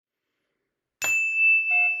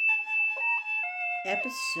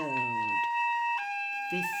Episode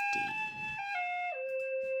 50.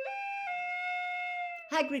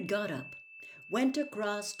 Hagrid got up, went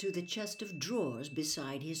across to the chest of drawers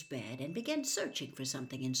beside his bed, and began searching for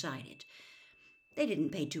something inside it. They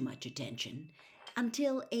didn't pay too much attention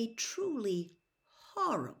until a truly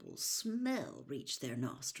horrible smell reached their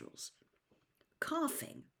nostrils.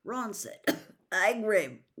 Coughing, Ron said,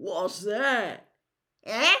 Hagrid, what's that?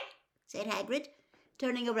 Eh? Said Hagrid,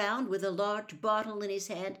 turning around with a large bottle in his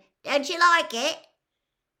hand. Don't you like it?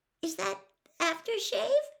 Is that aftershave?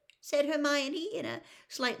 Said Hermione in a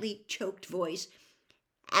slightly choked voice.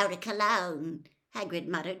 Eau de cologne, Hagrid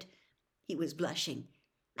muttered. He was blushing.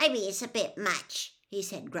 Maybe it's a bit much, he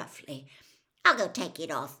said gruffly. I'll go take it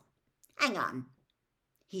off. Hang on.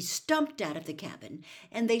 He stumped out of the cabin,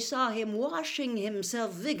 and they saw him washing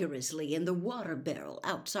himself vigorously in the water barrel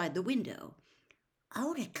outside the window.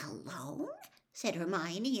 Eau de cologne? Said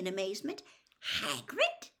Hermione in amazement.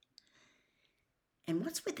 Hagrid? And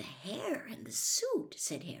what's with the hair and the suit?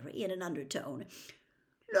 Said Harry in an undertone.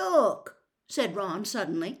 Look, said Ron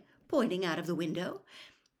suddenly, pointing out of the window.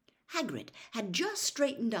 Hagrid had just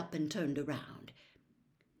straightened up and turned around.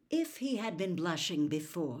 If he had been blushing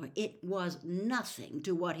before, it was nothing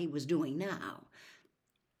to what he was doing now.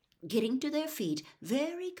 Getting to their feet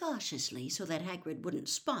very cautiously so that Hagrid wouldn't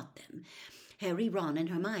spot them, Harry, Ron, and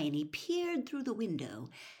Hermione peered through the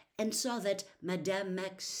window and saw that Madame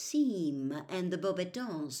Maxime and the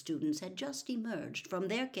Beauxbatons students had just emerged from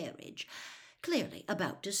their carriage, clearly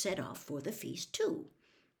about to set off for the feast too.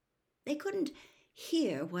 They couldn't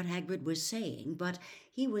hear what Hagrid was saying, but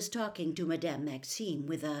he was talking to Madame Maxime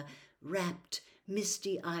with a rapt,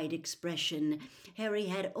 misty-eyed expression Harry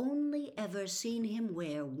had only ever seen him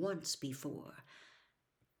wear once before,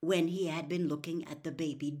 when he had been looking at the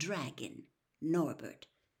baby dragon, Norbert.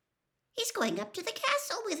 He's going up to the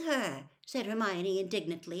castle with her, said Hermione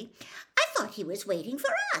indignantly. I thought he was waiting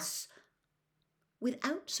for us.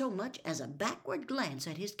 Without so much as a backward glance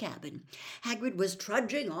at his cabin, Hagrid was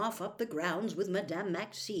trudging off up the grounds with Madame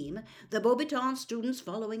Maxime, the Beauxbaton students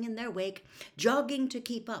following in their wake, jogging to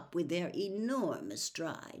keep up with their enormous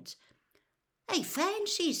strides. "I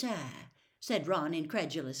fancies her," said Ron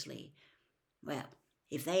incredulously. "Well,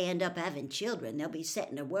 if they end up having children, they'll be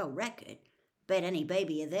setting a world record. Bet any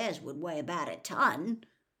baby of theirs would weigh about a ton."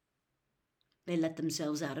 They let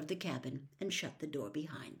themselves out of the cabin and shut the door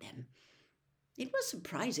behind them. It was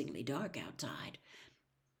surprisingly dark outside.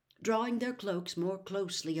 Drawing their cloaks more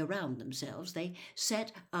closely around themselves, they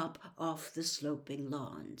set up off the sloping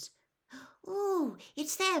lawns. "Ooh,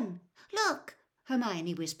 it's them! Look!"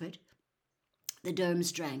 Hermione whispered. The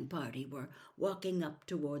Durmstrang party were walking up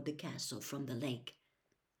toward the castle from the lake.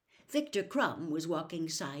 Victor Crumb was walking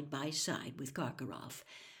side by side with Karkaroff,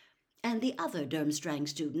 and the other Durmstrang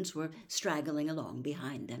students were straggling along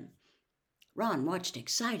behind them. Ron watched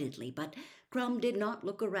excitedly, but Crumb did not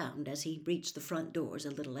look around as he reached the front doors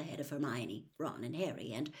a little ahead of Hermione, Ron, and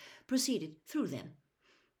Harry, and proceeded through them.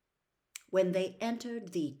 When they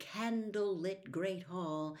entered the candle-lit great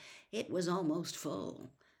hall, it was almost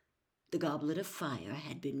full. The goblet of fire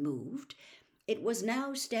had been moved. It was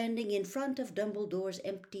now standing in front of Dumbledore's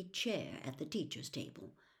empty chair at the teacher's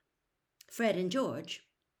table. Fred and George,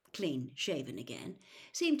 clean-shaven again,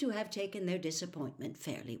 seemed to have taken their disappointment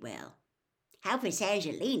fairly well. "Hope it's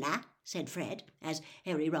Angelina," said Fred, as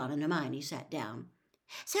Harry, Ron, and Hermione sat down.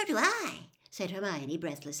 "So do I," said Hermione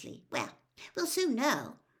breathlessly. "Well, we'll soon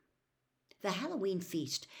know." The Halloween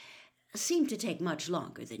feast seemed to take much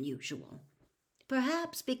longer than usual.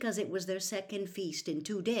 Perhaps because it was their second feast in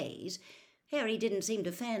 2 days, Harry didn't seem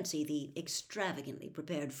to fancy the extravagantly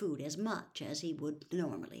prepared food as much as he would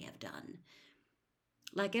normally have done.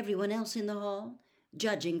 Like everyone else in the hall,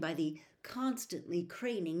 judging by the constantly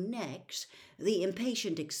craning necks, the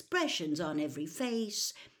impatient expressions on every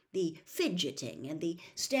face, the fidgeting, and the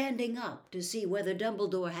standing up to see whether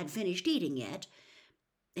Dumbledore had finished eating yet,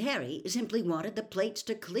 Harry simply wanted the plates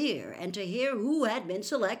to clear and to hear who had been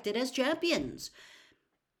selected as champions.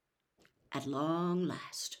 At long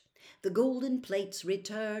last, the golden plates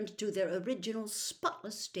returned to their original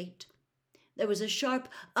spotless state. There was a sharp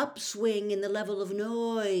upswing in the level of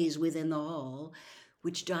noise within the hall,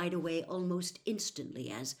 which died away almost instantly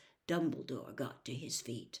as Dumbledore got to his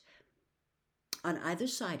feet. On either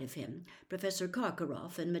side of him, Professor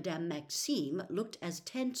Karkaroff and Madame Maxime looked as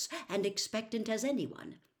tense and expectant as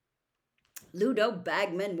anyone. Ludo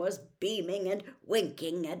Bagman was beaming and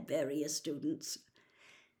winking at various students.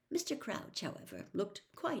 Mr. Crouch, however, looked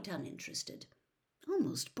quite uninterested,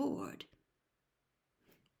 almost bored.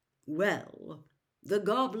 "Well, the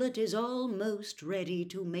goblet is almost ready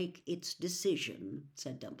to make its decision,"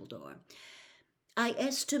 said Dumbledore. I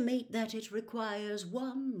estimate that it requires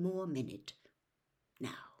 1 more minute. Now,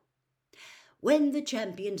 when the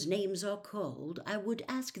champions' names are called, I would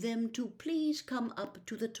ask them to please come up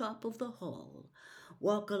to the top of the hall,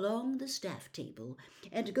 walk along the staff table,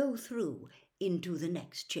 and go through into the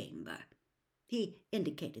next chamber. He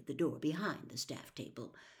indicated the door behind the staff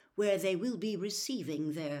table, where they will be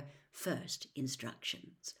receiving their first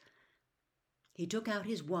instructions. He took out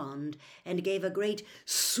his wand and gave a great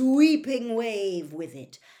sweeping wave with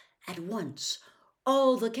it. At once,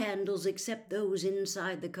 all the candles except those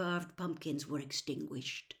inside the carved pumpkins were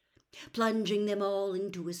extinguished, plunging them all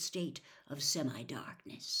into a state of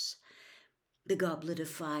semi-darkness. The goblet of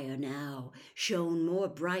fire now shone more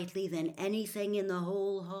brightly than anything in the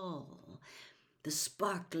whole hall. The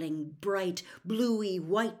sparkling, bright, bluey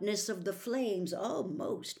whiteness of the flames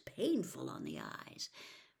almost painful on the eyes.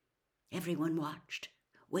 Everyone watched,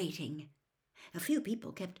 waiting. A few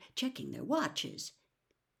people kept checking their watches.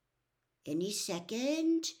 "Any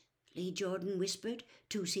second?" Lee Jordan whispered,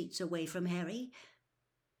 2 seats away from Harry.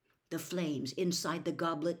 The flames inside the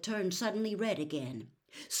goblet turned suddenly red again.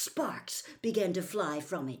 Sparks began to fly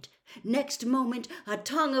from it. Next moment, a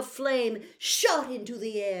tongue of flame shot into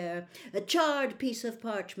the air. A charred piece of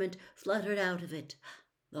parchment fluttered out of it.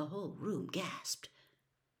 The whole room gasped.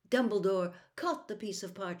 Dumbledore caught the piece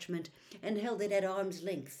of parchment and held it at arm's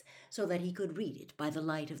length so that he could read it by the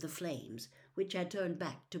light of the flames, which had turned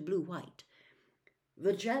back to blue-white.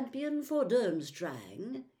 "The champion for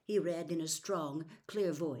Durmstrang," he read in a strong,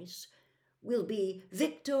 clear voice, "will be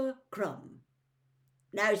Victor Crumb."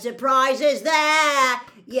 "No surprises there!"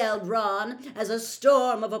 yelled Ron, as a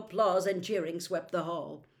storm of applause and cheering swept the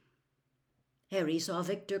hall. Harry saw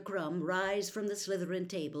Victor Crumb rise from the Slytherin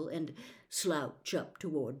table and slouch up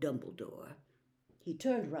toward Dumbledore. He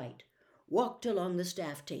turned right, walked along the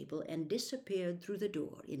staff table, and disappeared through the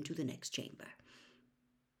door into the next chamber.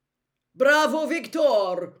 "Bravo,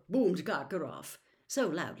 Victor!" boomed Karkaroff, so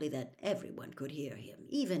loudly that everyone could hear him,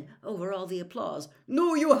 even over all the applause.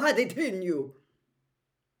 "Knew you had it in you!"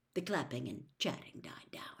 The clapping and chatting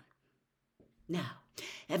died down. Now,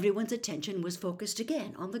 everyone's attention was focused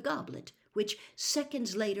again on the goblet, which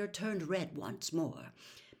seconds later turned red once more.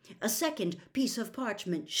 A second piece of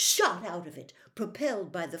parchment shot out of it,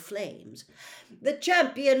 propelled by the flames. "The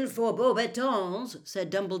champion for Beauxbatons,"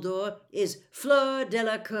 said Dumbledore, "is Fleur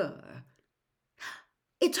Delacour."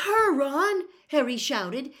 "It's her, Ron!" Harry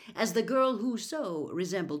shouted, as the girl who so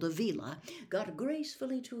resembled a Vila got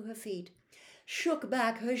gracefully to her feet, shook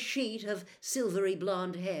back her sheet of silvery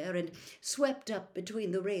blonde hair, and swept up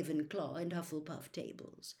between the Ravenclaw and Hufflepuff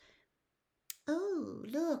tables. "Oh,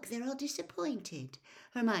 look, they're all disappointed,"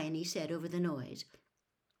 Hermione said over the noise,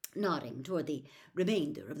 nodding toward the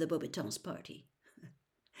remainder of the Beauxbatons party.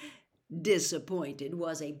 Disappointed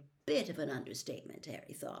was a bit of an understatement,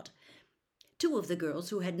 Harry thought. 2 of the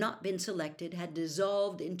girls who had not been selected had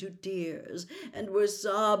dissolved into tears and were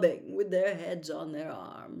sobbing with their heads on their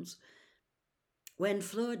arms. When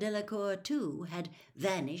Fleur Delacour, too, had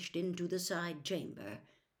vanished into the side chamber,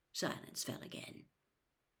 silence fell again.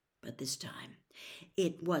 But this time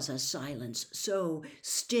it was a silence so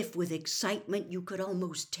stiff with excitement you could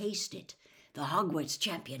almost taste it. The Hogwarts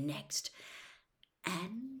champion next.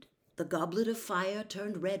 And the goblet of fire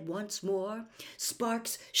turned red once more.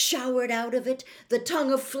 Sparks showered out of it. The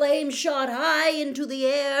tongue of flame shot high into the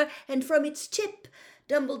air, and from its tip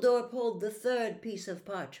Dumbledore pulled the 3rd piece of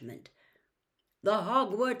parchment. "The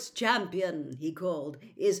Hogwarts champion," he called,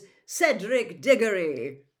 "is Cedric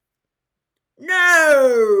Diggory."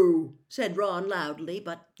 "No!" said Ron loudly,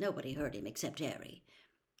 but nobody heard him except Harry.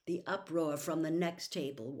 The uproar from the next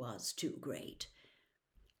table was too great.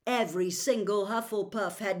 Every single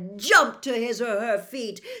Hufflepuff had jumped to his or her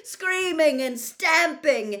feet, screaming and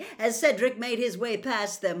stamping as Cedric made his way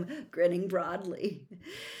past them, grinning broadly,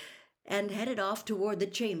 and headed off toward the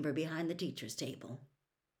chamber behind the teacher's table.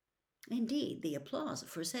 Indeed, the applause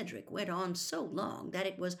for Cedric went on so long that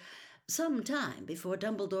it was some time before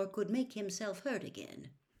Dumbledore could make himself heard again.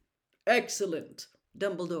 "Excellent,"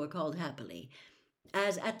 Dumbledore called happily,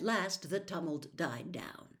 as at last the tumult died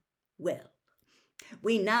down. "Well,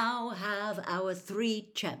 we now have our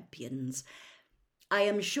 3 champions. I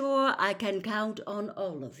am sure I can count on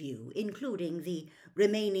all of you, including the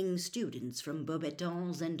remaining students from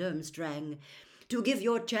Beauxbatons and Durmstrang, to give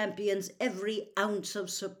your champions every ounce of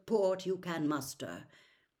support you can muster.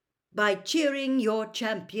 By cheering your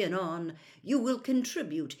champion on, you will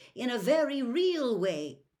contribute in a very real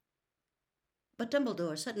way." But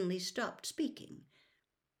Dumbledore suddenly stopped speaking,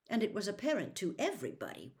 and it was apparent to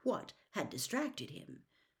everybody what had distracted him.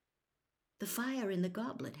 The fire in the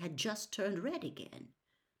goblet had just turned red again.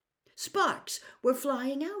 Sparks were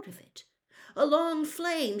flying out of it. A long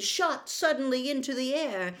flame shot suddenly into the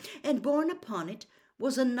air, and borne upon it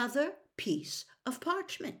was another piece of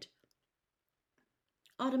parchment.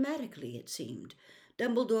 Automatically, it seemed,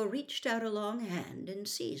 Dumbledore reached out a long hand and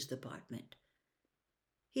seized the parchment.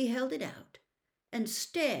 He held it out and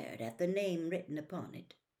stared at the name written upon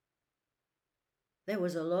it. There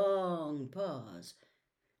was a long pause,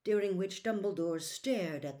 during which Dumbledore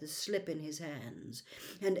stared at the slip in his hands,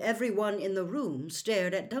 and everyone in the room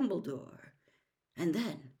stared at Dumbledore. And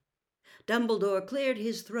then Dumbledore cleared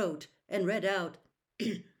his throat and read out,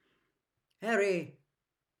 Harry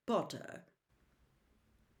Potter,